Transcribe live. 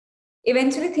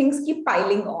eventually things keep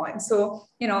piling on. So,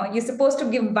 you're supposed to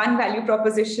give one value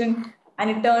proposition and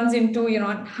it turns into,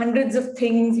 hundreds of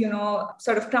things,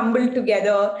 sort of crumble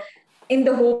together in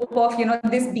the hope of,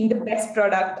 this being the best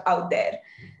product out there.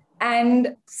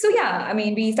 And so, yeah, I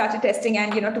mean, we started testing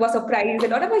and, to our surprise, a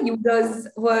lot of our users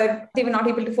they were not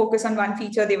able to focus on one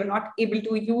feature. They were not able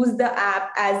to use the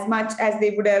app as much as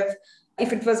they would have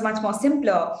if it was much more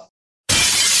simpler.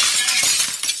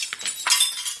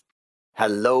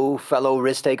 Hello, fellow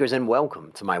risk takers, and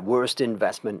welcome to my worst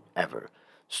investment ever.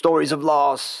 Stories of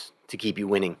loss to keep you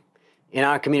winning. In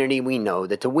our community, we know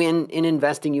that to win in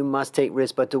investing, you must take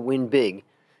risk, but to win big,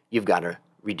 you've got to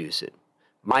reduce it.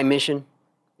 My mission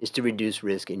is to reduce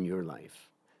risk in your life.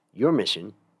 Your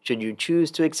mission, should you choose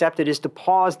to accept it, is to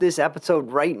pause this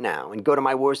episode right now and go to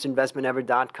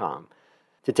myworstinvestmentever.com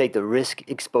to take the risk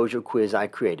exposure quiz I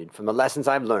created from the lessons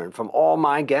I've learned from all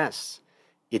my guests.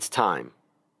 It's time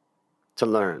to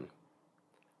learn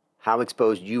how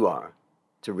exposed you are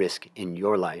to risk in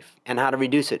your life and how to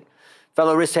reduce it.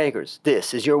 Fellow risk takers,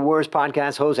 this is your worst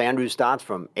podcast host, Andrew Stotz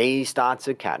from A Stotz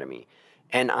Academy,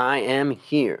 and I am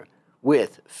here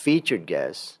with featured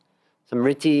guest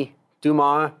Samriti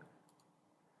Dumar,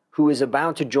 who is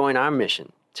about to join our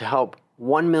mission to help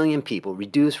 1 million people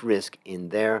reduce risk in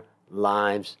their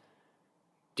lives.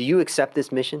 Do you accept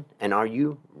this mission, and are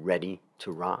you ready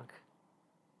to rock?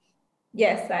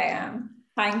 Yes, I am.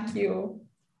 Thank you.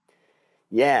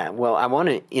 Yeah, well, I want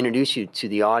to introduce you to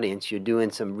the audience. You're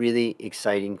doing some really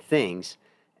exciting things,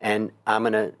 and I'm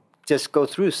going to just go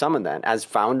through some of that. As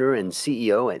founder and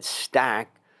CEO at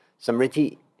Stack,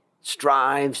 Samriti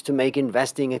strives to make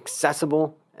investing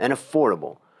accessible and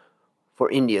affordable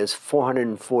for India's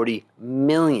 440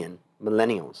 million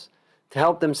millennials to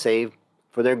help them save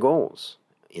for their goals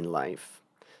in life.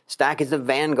 Stack is the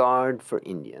vanguard for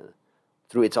India.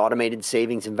 Through its automated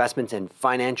savings, investments, and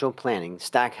financial planning,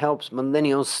 Stack helps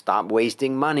millennials stop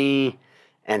wasting money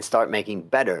and start making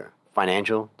better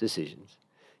financial decisions.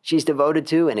 She's devoted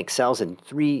to and excels in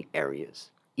 3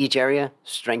 areas, each area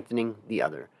strengthening the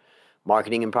other.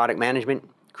 Marketing and product management,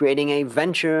 creating a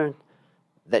venture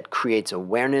that creates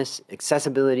awareness,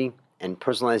 accessibility, and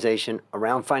personalization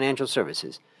around financial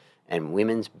services, and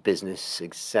women's business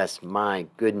success. My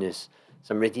goodness.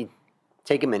 Samriti,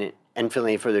 take a minute and fill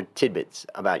any further tidbits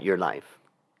about your life.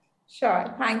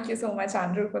 Sure. Thank you so much,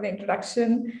 Andrew, for the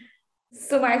introduction.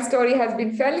 So my story has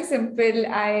been fairly simple.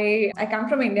 I come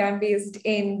from India. I'm based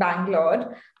in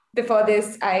Bangalore. Before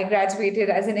this, I graduated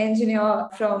as an engineer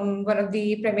from one of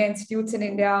the premier institutes in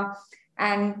India.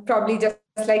 And probably just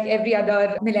like every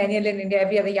other millennial in India,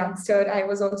 every other youngster, I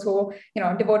was also,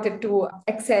 devoted to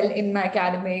excel in my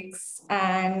academics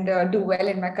and do well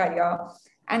in my career.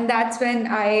 And that's when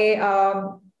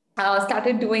I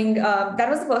started doing, that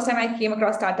was the first time I came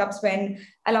across startups when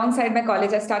alongside my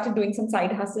college, I started doing some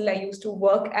side hustle. I used to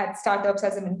work at startups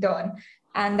as an intern.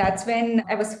 And that's when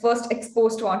I was first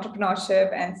exposed to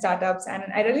entrepreneurship and startups. And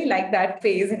I really liked that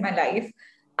phase in my life.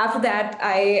 After that,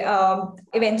 I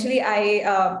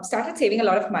started saving a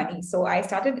lot of money. So I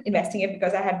started investing it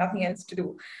because I had nothing else to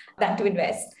do than to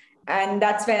invest. And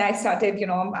that's when I started,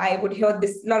 I would hear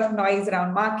this lot of noise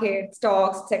around market,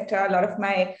 stocks, etc. A lot of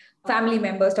my family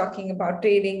members talking about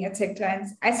trading, etc. And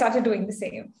I started doing the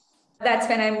same. That's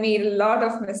when I made a lot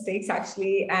of mistakes,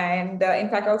 actually. And in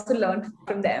fact, I also learned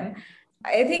from them.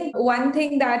 I think one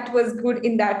thing that was good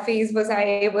in that phase was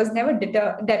I was never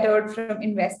deterred from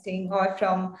investing or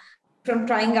from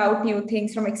trying out new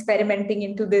things, from experimenting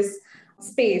into this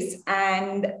space.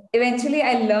 And eventually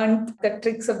I learned the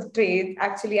tricks of the trade.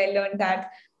 Actually, I learned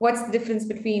that what's the difference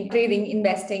between trading,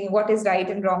 investing, what is right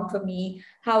and wrong for me,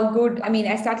 how good. I mean,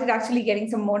 I started actually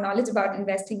getting some more knowledge about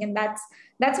investing. And that's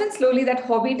when slowly that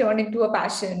hobby turned into a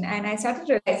passion. And I started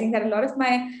realizing that a lot of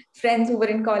my friends who were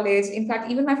in college, in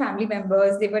fact, even my family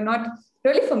members, they were not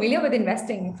really familiar with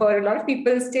investing. For a lot of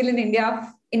people still in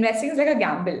India, investing is like a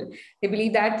gamble. They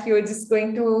believe that you're just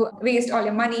going to waste all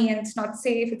your money and it's not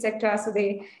safe, etc. So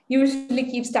they usually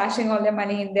keep stashing all their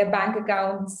money in their bank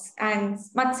accounts and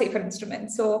much safer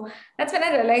instruments. So that's when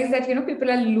I realized that,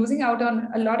 people are losing out on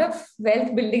a lot of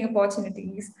wealth building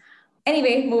opportunities.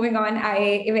 Anyway, moving on,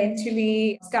 I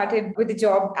eventually started with a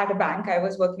job at a bank. I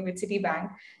was working with Citibank.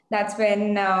 That's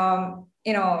when,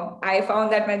 I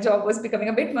found that my job was becoming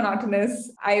a bit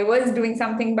monotonous. I was doing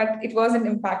something, but it wasn't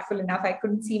impactful enough. I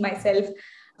couldn't see myself,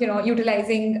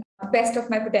 utilizing the best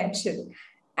of my potential.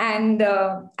 And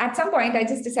at some point, I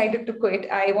just decided to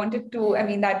quit. I wanted to,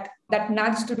 that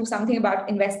nudge to do something about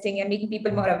investing and making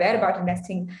people more aware about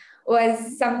investing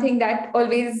was something that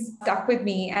always stuck with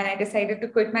me. And I decided to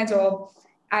quit my job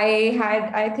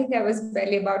I think I was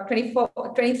barely about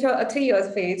 23 years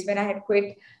of age when I had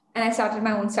quit and I started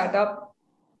my own startup.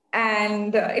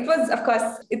 And it was, of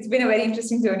course, it's been a very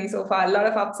interesting journey so far, a lot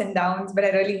of ups and downs, but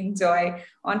I really enjoy.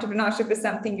 Entrepreneurship is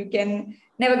something you can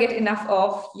never get enough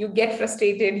of. You get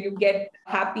frustrated, you get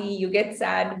happy, you get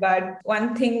sad. But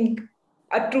one thing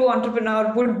a true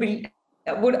entrepreneur would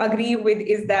agree with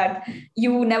is that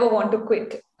you never want to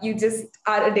quit. You just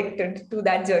are addicted to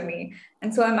that journey.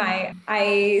 And so am I.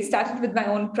 I started with my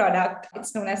own product.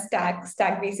 It's known as Stack.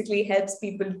 Stack basically helps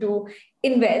people to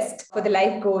invest for the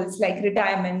life goals like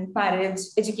retirement, marriage,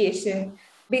 education,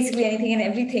 basically anything and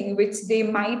everything which they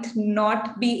might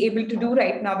not be able to do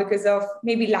right now because of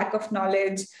maybe lack of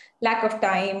knowledge, lack of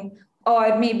time,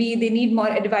 or maybe they need more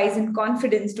advice and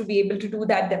confidence to be able to do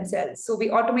that themselves. So we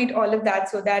automate all of that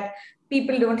so that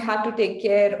people don't have to take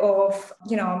care of,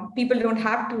 people don't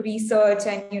have to research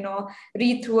and,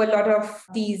 read through a lot of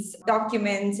these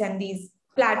documents and these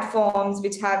platforms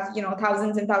which have,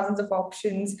 thousands and thousands of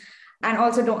options, and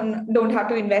also don't have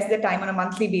to invest their time on a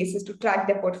monthly basis to track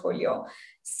their portfolio.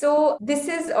 So this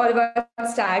is all about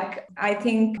Stack. I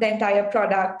think the entire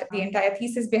product, the entire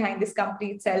thesis behind this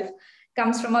company itself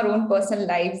comes from our own personal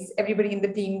lives. Everybody in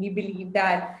the team, we believe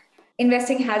that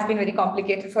investing has been very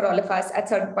complicated for all of us at a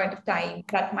certain point of time.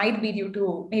 That might be due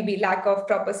to maybe lack of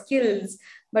proper skills,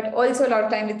 but also a lot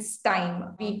of time it's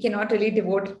time. We cannot really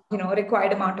devote,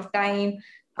 required amount of time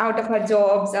out of our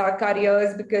jobs, our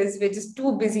careers, because we're just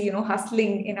too busy,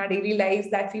 hustling in our daily lives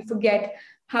that we forget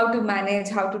how to manage,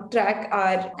 how to track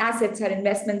our assets, our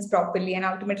investments properly. And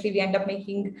ultimately we end up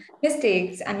making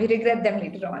mistakes and we regret them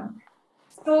later on.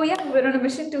 So yeah, we're on a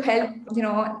mission to help,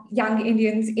 young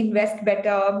Indians invest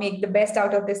better, make the best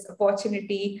out of this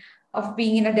opportunity of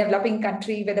being in a developing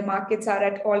country where the markets are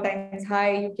at all times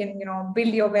high. You can,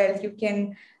 build your wealth. You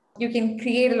can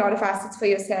create a lot of assets for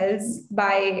yourselves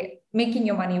by making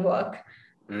your money work.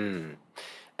 Mm.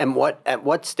 And at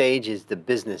what stage is the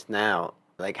business now?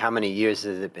 Like, how many years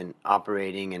has it been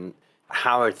operating, and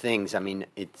how are things? I mean,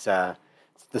 it's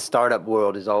the startup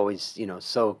world is always,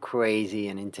 so crazy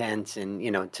and intense, and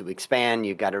to expand,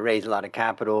 you've got to raise a lot of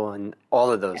capital and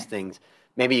all of those things.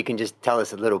 Maybe you can just tell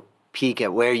us a little peek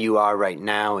at where you are right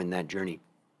now in that journey.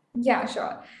 Yeah,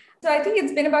 sure. So I think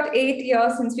it's been about 8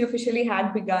 years since we officially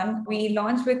had begun. We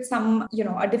launched with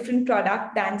a different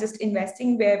product than just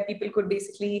investing, where people could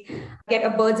basically get a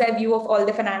bird's eye view of all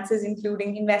the finances,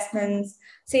 including investments,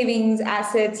 savings,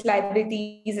 assets,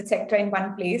 liabilities, etc., in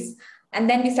one place. And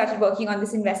then we started working on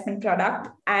this investment product.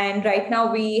 And right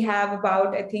now we have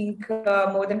about, I think,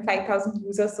 more than 5,000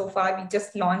 users so far. We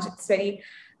just launched. It's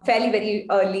fairly, very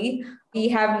early. We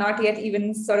have not yet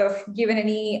even sort of given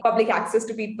any public access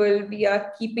to people. We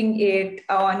are keeping it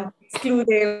on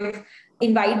exclusive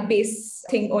invite-based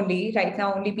thing only. Right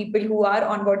now, only people who are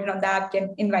onboarded on the app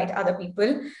can invite other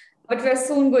people. But we're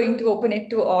soon going to open it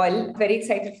to all. Very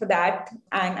excited for that.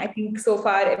 And I think so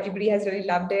far everybody has really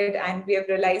loved it. And we have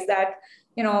realized that,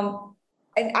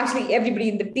 and actually everybody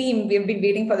in the team, we have been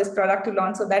waiting for this product to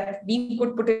launch so that we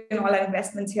could put in all our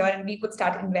investments here and we could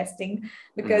start investing,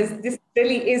 because this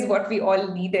really is what we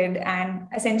all needed. And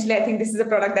essentially, I think this is a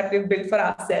product that we've built for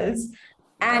ourselves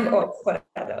and also for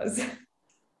others.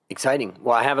 Exciting.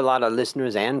 Well, I have a lot of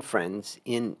listeners and friends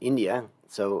in India,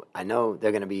 so I know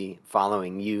they're going to be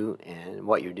following you and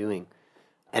what you're doing.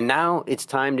 And now it's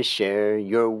time to share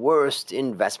your worst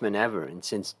investment ever. And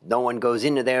since no one goes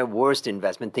into their worst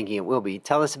investment thinking it will be,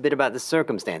 tell us a bit about the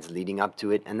circumstance leading up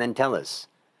to it, and then tell us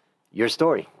your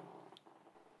story.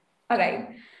 All right.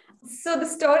 So the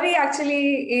story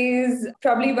actually is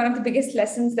probably one of the biggest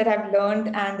lessons that I've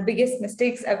learned and the biggest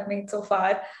mistakes I've made so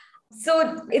far.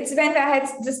 So it's when I had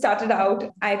just started out.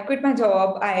 I had quit my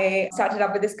job. I started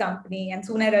up with this company, and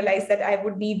soon I realized that I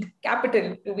would need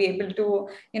capital to be able to,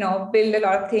 build a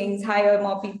lot of things, hire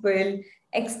more people,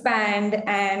 expand,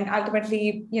 and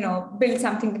ultimately, build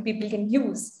something that people can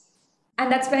use.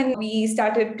 And that's when we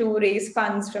started to raise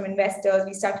funds from investors.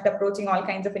 We started approaching all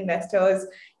kinds of investors,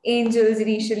 angels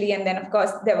initially, and then of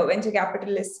course there were venture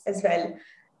capitalists as well.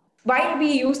 While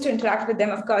we used to interact with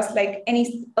them, of course, like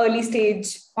any early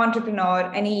stage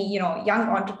entrepreneur, any young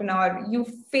entrepreneur, you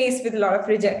face with a lot of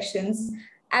rejections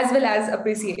as well as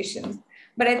appreciations.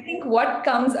 But I think what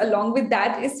comes along with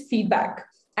that is feedback.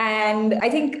 And I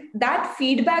think that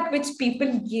feedback which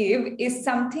people give is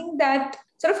something that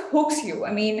sort of hooks you.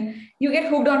 I mean, you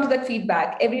get hooked onto that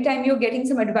feedback. Every time you're getting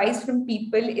some advice from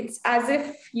people, it's as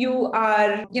if you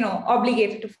are,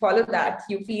 obligated to follow that.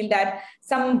 You feel that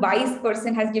some wise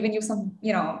person has given you some,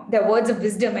 their words of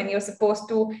wisdom, and you're supposed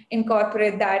to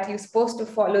incorporate that. You're supposed to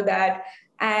follow that.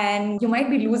 And you might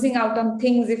be losing out on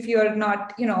things if you're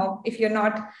not, if you're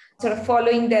not sort of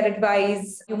following their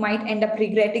advice. You might end up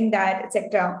regretting that,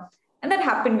 etc. And that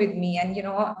happened with me. And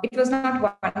it was not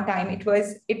one time.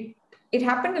 It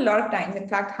happened a lot of times. In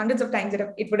fact, hundreds of times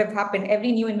it would have happened.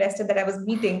 Every new investor that I was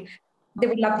meeting, they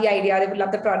would love the idea, they would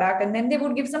love the product, and then they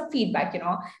would give some feedback.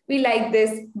 We like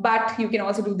this, but you can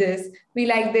also do this. We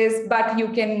like this, but you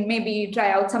can maybe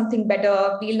try out something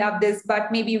better. We love this, but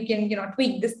maybe you can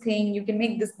tweak this thing, you can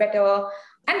make this better.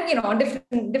 And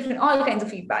different all kinds of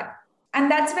feedback. And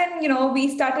that's when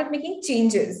we started making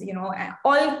changes. And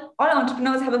all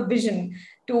entrepreneurs have a vision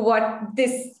to what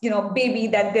this baby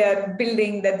that they're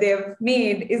building, that they've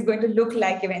made, is going to look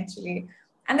like eventually.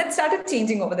 And that started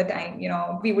changing over the time.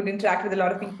 We would interact with a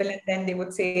lot of people, and then they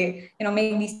would say,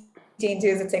 make these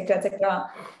changes, etc.,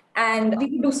 etc. And we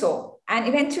would do so. And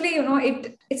eventually,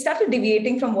 it started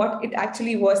deviating from what it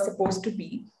actually was supposed to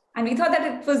be. And we thought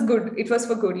that it was good. It was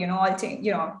for good. All change.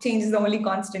 Change is the only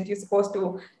constant.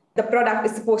 The product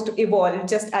is supposed to evolve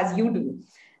just as you do.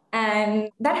 And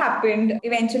that happened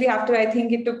eventually after, I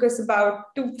think it took us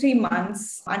about 2-3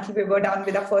 months until we were done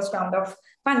with our first round of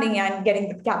funding and getting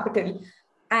the capital.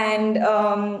 And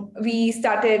we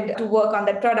started to work on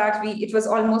that product. It was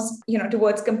almost,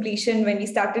 towards completion when we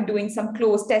started doing some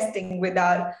close testing with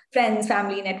our friends,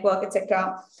 family, network,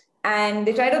 etc. And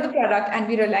they tried out the product, and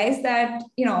we realized that,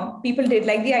 people did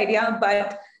like the idea,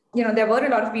 but, there were a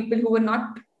lot of people who were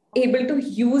not able to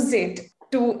use it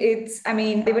to its,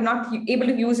 they were not able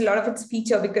to use a lot of its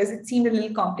feature because it seemed a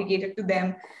little complicated to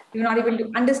them. They were not able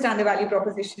to understand the value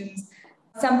propositions.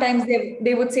 Sometimes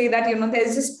they would say that,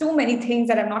 there's just too many things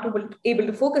that I'm not able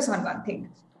to focus on one thing.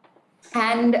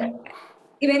 And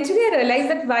eventually I realized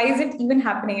that why is it even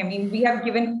happening? We have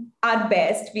given our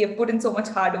best. We have put in so much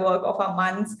hard work of our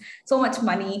months, so much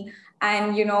money.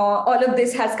 And, all of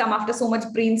this has come after so much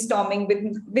brainstorming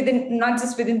within not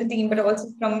just within the team, but also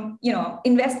from,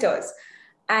 investors.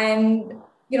 And,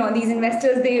 these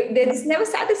investors, they're just never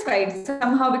satisfied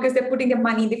somehow because they're putting their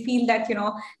money. They feel that,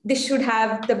 this should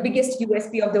have the biggest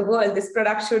USP of the world. This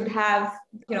product should have,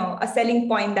 a selling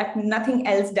point that nothing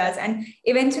else does. And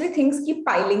eventually things keep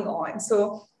piling on.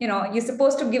 So, you're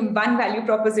supposed to give one value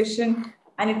proposition,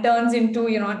 and it turns into,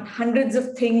 hundreds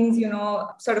of things,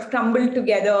 sort of crumbled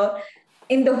together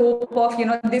in the hope of,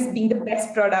 this being the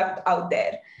best product out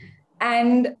there.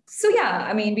 And so,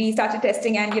 we started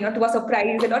testing, and, to our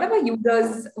surprise, a lot of our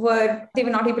users were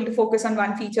not able to focus on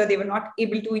one feature. They were not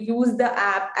able to use the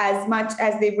app as much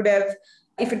as they would have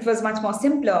if it was much more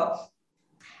simpler.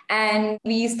 And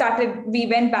we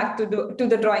went back to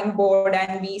the drawing board,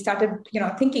 and we started,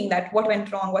 thinking that what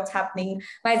went wrong, what's happening,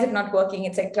 why is it not working,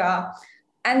 etc.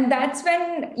 And that's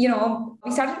when,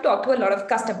 we started to talk to a lot of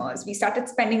customers. We started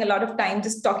spending a lot of time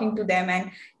just talking to them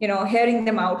and, hearing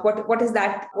them out. What is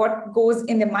that? What goes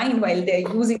in their mind while they're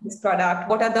using this product?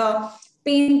 What are the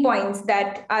pain points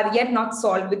that are yet not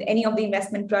solved with any of the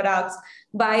investment products?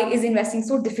 Why is investing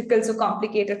so difficult, so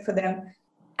complicated for them?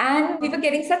 And we were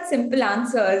getting such simple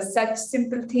answers, such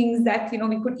simple things that,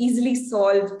 we could easily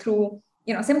solve through,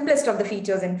 simplest of the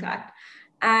features, in fact.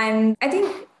 And I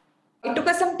think it took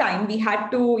us some time. We had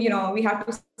to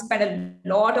spend a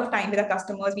lot of time with our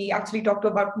customers. We actually talked to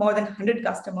about more than 100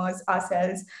 customers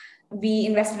ourselves. We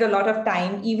invested a lot of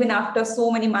time. Even after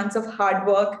so many months of hard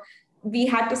work, we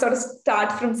had to sort of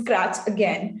start from scratch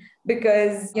again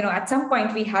because, at some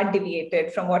point we had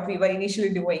deviated from what we were initially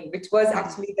doing, which was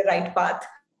actually the right path.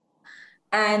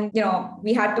 And,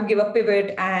 we had to give a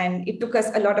pivot, and it took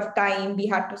us a lot of time. We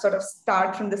had to sort of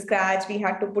start from the scratch. We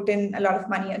had to put in a lot of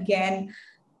money again.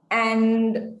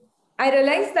 And I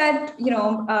realized that,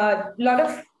 a lot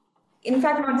of, in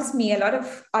fact, not just me, a lot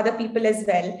of other people as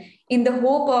well, in the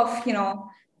hope of,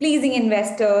 pleasing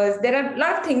investors, there are a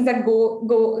lot of things that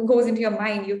goes into your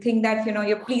mind. You think that,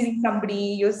 you're pleasing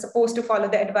somebody, you're supposed to follow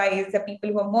the advice. The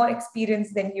people who are more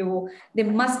experienced than you, they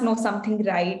must know something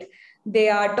right. They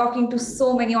are talking to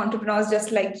so many entrepreneurs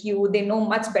just like you. They know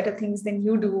much better things than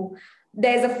you do.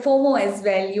 There's a FOMO as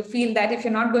well. You feel that if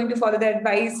you're not going to follow the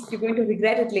advice, you're going to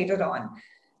regret it later on.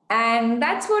 And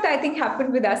that's what I think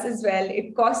happened with us as well.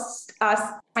 It costs us,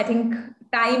 I think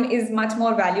time is much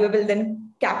more valuable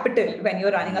than capital when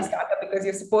you're running a startup, because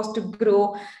you're supposed to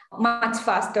grow much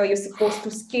faster. You're supposed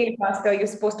to scale faster. You're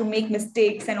supposed to make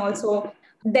mistakes and also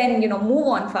then, move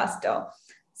on faster.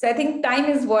 So I think time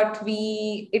is what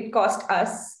it cost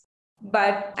us.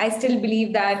 But I still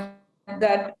believe that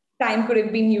time could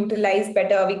have been utilized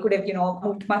better. We could have,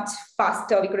 moved much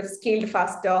faster. We could have scaled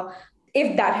faster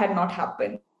if that had not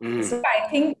happened. So I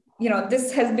think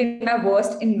this has been my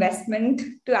worst investment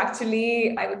to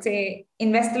actually, I would say,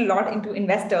 invest a lot into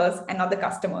investors and not the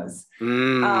customers,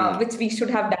 which we should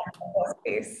have done in the first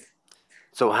place.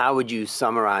 So how would you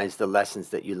summarize the lessons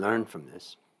that you learned from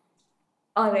this?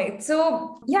 All right.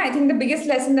 So, yeah, I think the biggest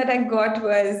lesson that I got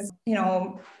was,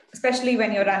 especially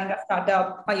when you're running a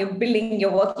startup or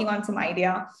you're working on some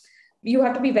idea, you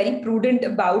have to be very prudent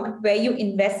about where you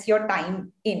invest your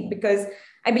time in, because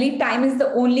I believe time is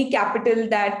the only capital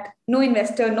that no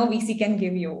investor, no VC can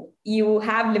give you. You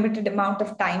have limited amount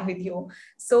of time with you.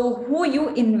 So who you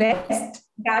invest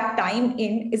that time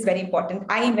in is very important.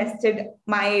 I invested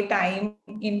my time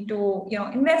into,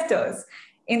 investors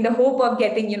in the hope of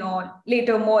getting,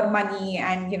 later more money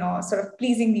and, sort of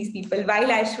pleasing these people,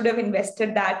 while I should have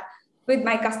invested that with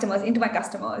my customers, into my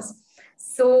customers.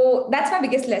 So that's my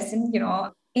biggest lesson,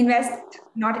 invest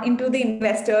not into the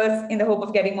investors in the hope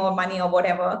of getting more money or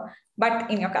whatever,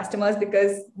 but in your customers,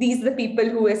 because these are the people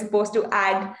who are supposed to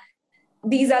add,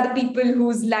 these are the people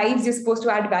whose lives you're supposed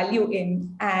to add value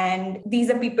in. And these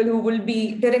are people who will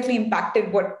be directly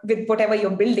impacted with whatever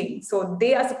you're building. So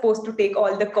they are supposed to take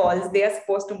all the calls, they are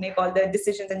supposed to make all the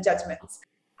decisions and judgments.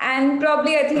 And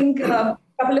probably, I think a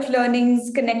couple of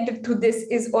learnings connected to this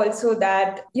is also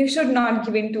that you should not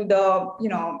give in to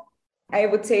the, I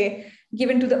would say,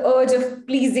 give in to the urge of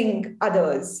pleasing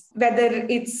others, whether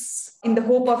it's in the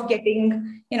hope of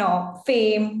getting,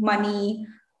 fame, money,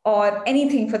 or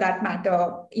anything for that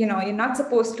matter. You're not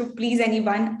supposed to please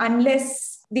anyone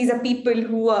unless these are people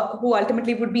who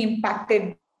ultimately would be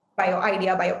impacted by your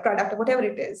idea, by your product, or whatever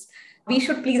it is. We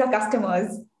should please our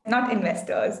customers, not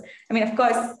investors. I mean, of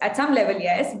course, at some level,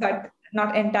 yes, but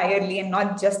not entirely, and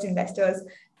not just investors.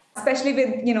 Especially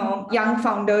with, young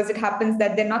founders, it happens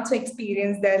that they're not so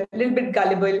experienced, they're a little bit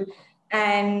gullible,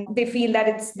 and they feel that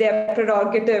it's their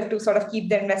prerogative to sort of keep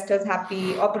their investors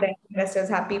happy or potential investors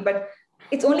happy. But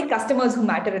it's only customers who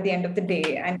matter at the end of the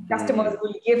day, and customers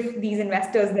will give these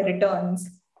investors the returns.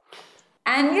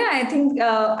 And yeah, I think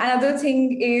another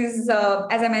thing is,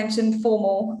 as I mentioned,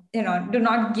 FOMO. Do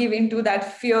not give into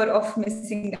that fear of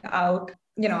missing out.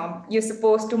 You're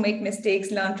supposed to make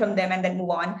mistakes, learn from them, and then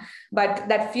move on. But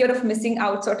that fear of missing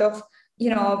out sort of,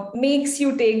 makes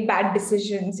you take bad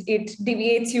decisions. It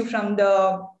deviates you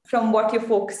from what you're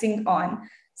focusing on.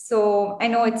 So I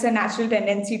know it's a natural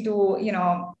tendency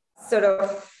to, sort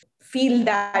of feel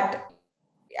that,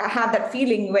 have that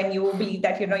feeling when you believe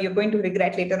that you're going to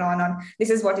regret later on this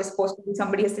is what you're supposed to do,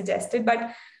 somebody has suggested.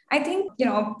 But I think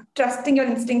trusting your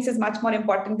instincts is much more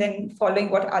important than following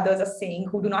what others are saying,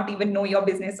 who do not even know your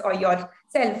business or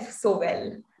yourself so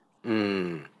well.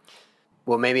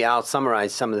 Well, maybe I'll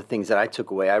summarize some of the things that I took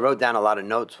away. I wrote down a lot of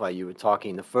notes while you were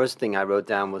talking. The first thing I wrote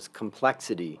down was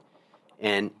complexity,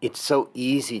 and it's so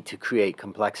easy to create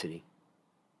complexity.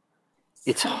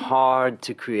 It's hard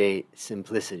to create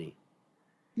simplicity.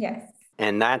 Yes.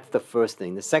 And that's the first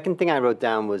thing. The second thing I wrote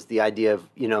down was the idea of,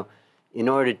 in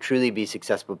order to truly be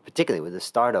successful, particularly with a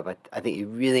startup, I think you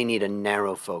really need a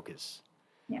narrow focus.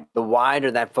 Yeah. The wider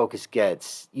that focus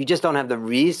gets, you just don't have the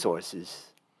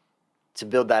resources to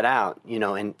build that out,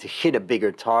 and to hit a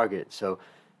bigger target. So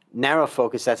narrow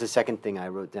focus, that's the second thing I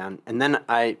wrote down. And then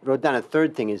I wrote down a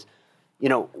third thing is,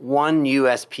 one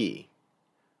USP,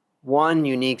 one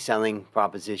unique selling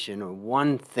proposition, or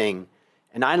one thing.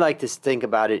 And I like to think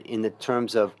about it in the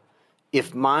terms of,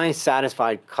 if my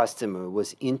satisfied customer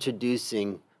was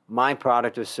introducing my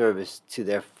product or service to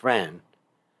their friend,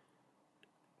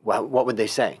 well, what would they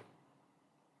say?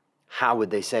 How would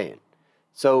they say it?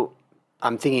 So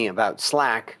I'm thinking about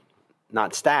Slack,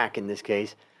 not Stack in this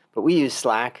case, but we use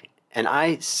Slack, and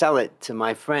I sell it to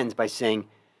my friends by saying,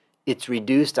 it's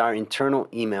reduced our internal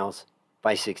emails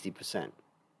by 60%.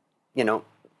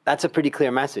 That's a pretty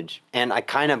clear message. And I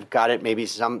kind of got it maybe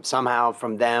somehow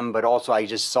from them, but also I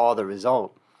just saw the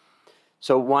result.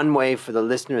 So one way for the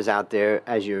listeners out there,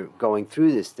 as you're going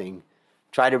through this thing,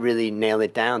 try to really nail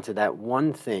it down to that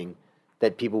one thing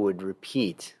that people would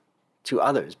repeat to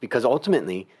others. Because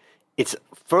ultimately, it's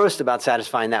first about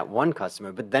satisfying that one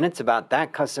customer, but then it's about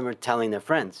that customer telling their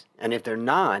friends. And if they're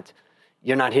not,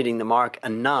 you're not hitting the mark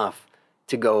enough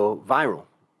to go viral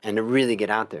and to really get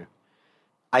out there.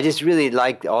 I just really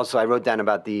liked, also I wrote down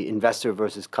about the investor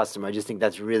versus customer. I just think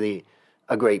that's really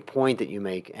a great point that you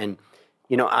make. And,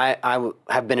 I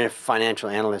have been a financial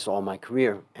analyst all my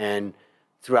career. And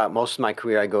throughout most of my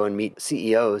career, I go and meet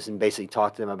CEOs and basically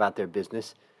talk to them about their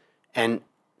business. And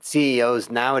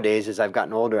CEOs nowadays, as I've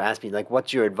gotten older, ask me, like,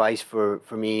 what's your advice for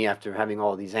me after having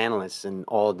all these analysts and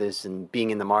all this and being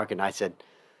in the market? And I said,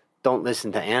 don't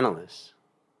listen to analysts.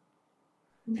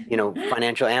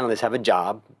 Financial analysts have a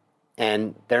job.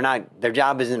 And their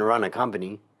job isn't to run a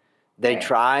company. They Right.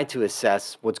 try to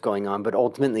assess what's going on, but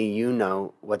ultimately you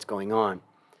know what's going on.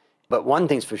 But one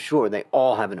thing's for sure, they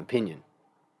all have an opinion.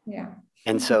 Yeah.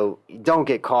 And so don't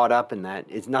get caught up in that.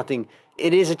 It's nothing,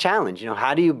 it is a challenge.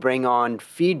 How do you bring on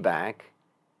feedback?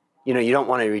 You don't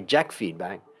want to reject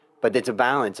feedback, but it's a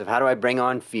balance of how do I bring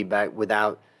on feedback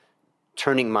without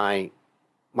turning my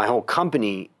whole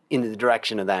company into the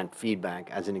direction of that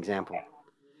feedback, as an example.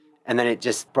 And then it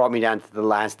just brought me down to the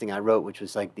last thing I wrote, which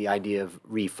was like the idea of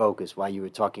refocus, while you were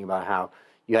talking about how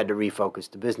you had to refocus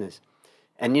the business.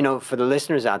 And, for the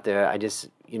listeners out there, I just,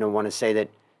 want to say that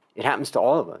it happens to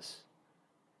all of us.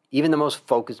 Even the most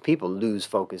focused people lose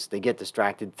focus. They get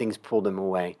distracted. Things pull them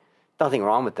away. Nothing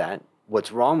wrong with that.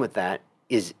 What's wrong with that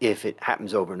is if it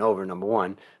happens over and over, number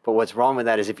one. But what's wrong with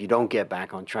that is if you don't get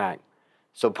back on track.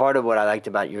 So part of what I liked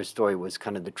about your story was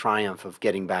kind of the triumph of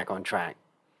getting back on track.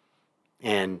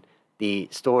 And the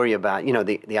story about,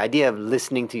 the idea of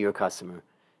listening to your customer,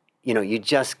 you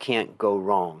just can't go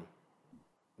wrong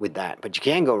with that. But you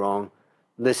can go wrong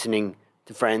listening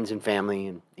to friends and family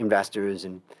and investors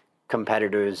and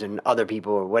competitors and other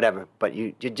people or whatever. But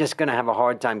you're just going to have a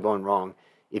hard time going wrong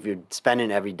if you're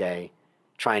spending every day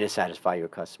trying to satisfy your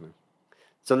customer.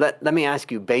 So let me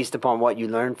ask you, based upon what you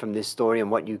learned from this story and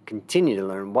what you continue to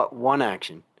learn, what one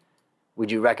action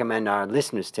would you recommend our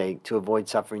listeners take to avoid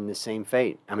suffering the same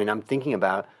fate? I mean, I'm thinking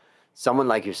about someone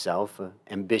like yourself, an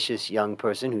ambitious young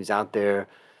person who's out there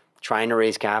trying to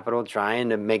raise capital, trying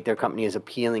to make their company as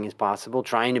appealing as possible,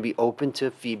 trying to be open to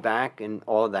feedback and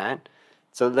all of that.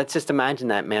 So let's just imagine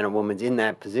that man or woman's in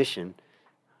that position.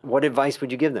 What advice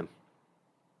would you give them?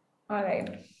 All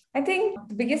right. I think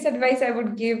the biggest advice I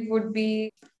would give would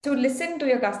be to listen to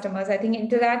your customers. I think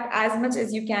interact as much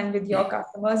as you can with your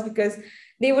customers, because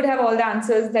they would have all the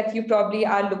answers that you probably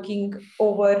are looking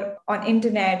over on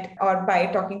internet or by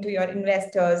talking to your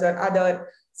investors or other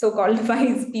so-called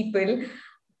wise people.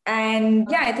 And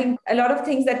yeah, I think a lot of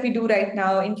things that we do right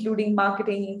now, including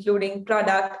marketing, including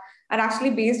product, are actually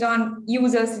based on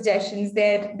user suggestions,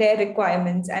 their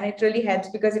requirements, and it really helps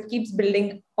because it keeps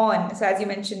building on. So as you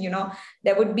mentioned,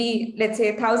 there would be, let's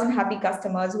say, 1,000 happy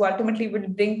customers who ultimately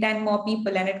would bring 10 more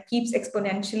people, and it keeps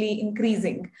exponentially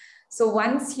increasing. So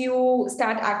once you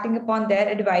start acting upon their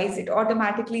advice, it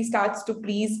automatically starts to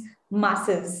please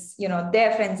masses,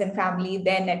 their friends and family,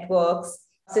 their networks.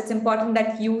 So it's important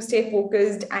that you stay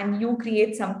focused and you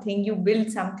create something, you build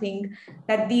something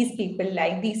that these people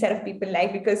like, these set of people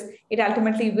like, because it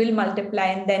ultimately will multiply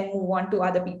and then move on to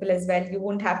other people as well. You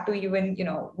won't have to even,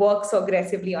 work so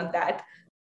aggressively on that.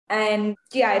 And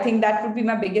yeah, I think that would be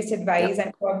my biggest Yep. advice.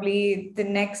 And probably the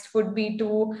next would be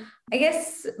to, I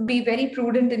guess, be very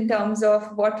prudent in terms of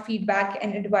what feedback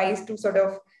and advice to sort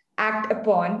of act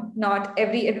upon. Not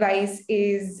every advice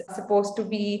is supposed to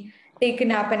be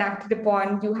taken up and acted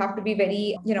upon. You have to be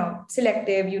very,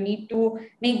 selective. You need to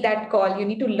make that call. You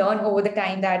need to learn over the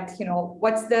time that,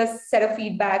 what's the set of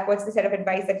feedback, what's the set of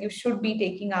advice that you should be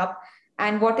taking up,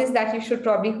 and what is that you should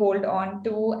probably hold on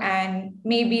to and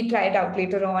maybe try it out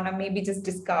later on, or maybe just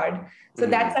discard. So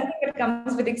that's something that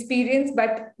comes with experience.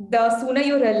 But the sooner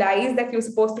you realize that you're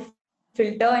supposed to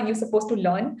filter and you're supposed to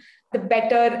learn, the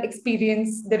better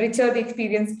experience, the richer the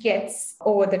experience gets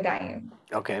over the time.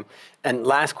 Okay. And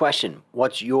last question,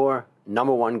 what's your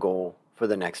number one goal for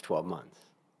the next 12 months?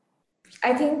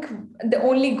 I think the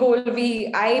only goal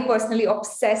I personally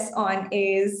obsess on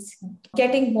is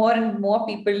getting more and more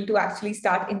people to actually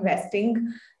start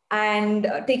investing and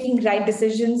taking right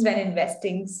decisions when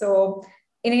investing. So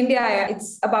in India,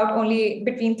 it's about only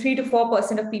between 3 to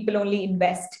 4% of people only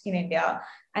invest in India.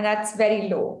 And that's very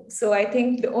low. So I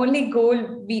think the only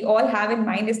goal we all have in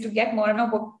mind is to get more and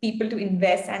more people to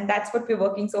invest. And that's what we're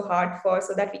working so hard for,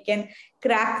 so that we can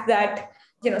crack that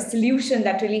solution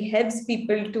that really helps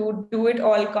people to do it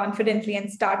all confidently and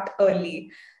start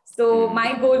early. So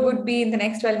my goal would be in the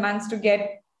next 12 months to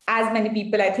get as many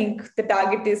people. I think the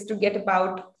target is to get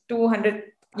about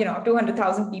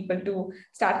 200,000 people to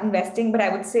start investing. But I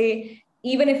would say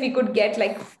even if we could get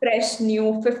like fresh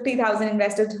new 50,000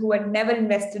 investors who had never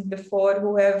invested before,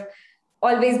 who have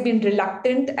always been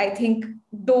reluctant, I think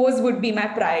those would be my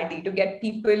priority, to get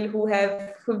people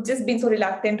who've just been so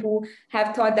reluctant, who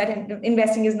have thought that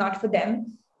investing is not for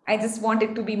them. I just want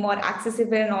it to be more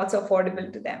accessible and also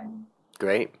affordable to them.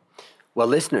 Great. Well,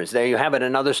 listeners, there you have it.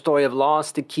 Another story of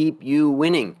loss to keep you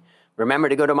winning. Remember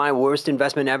to go to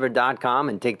myworstinvestmentever.com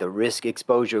and take the risk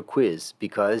exposure quiz,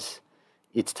 because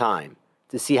it's time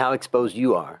to see how exposed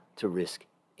you are to risk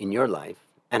in your life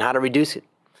and how to reduce it.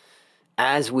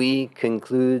 As we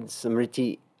conclude,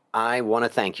 Smriti, I want to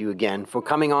thank you again for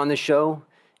coming on the show.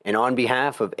 And on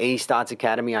behalf of A Stotz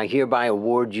Academy, I hereby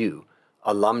award you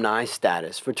alumni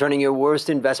status, for turning your worst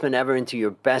investment ever into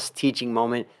your best teaching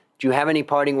moment. Do you have any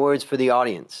parting words for the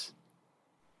audience?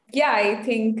 Yeah, I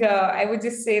think I would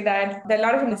just say that there are a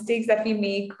lot of mistakes that we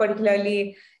make,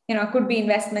 particularly, could be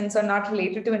investments or not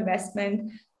related to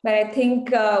investment. But I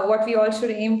think what we all should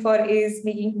aim for is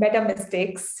making better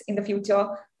mistakes in the future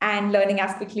and learning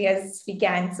as quickly as we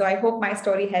can. So I hope my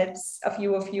story helps a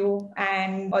few of you.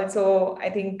 And also, I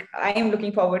think I am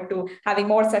looking forward to having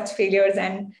more such failures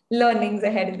and learnings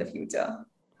ahead in the future.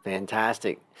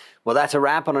 Fantastic. Well, that's a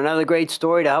wrap on another great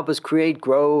story to help us create,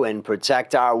 grow, and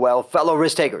protect our wealth. Fellow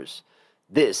risk takers,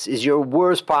 this is your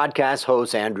worst podcast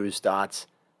host, Andrew Stotz,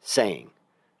 saying,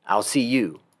 I'll see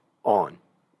you on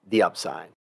the upside.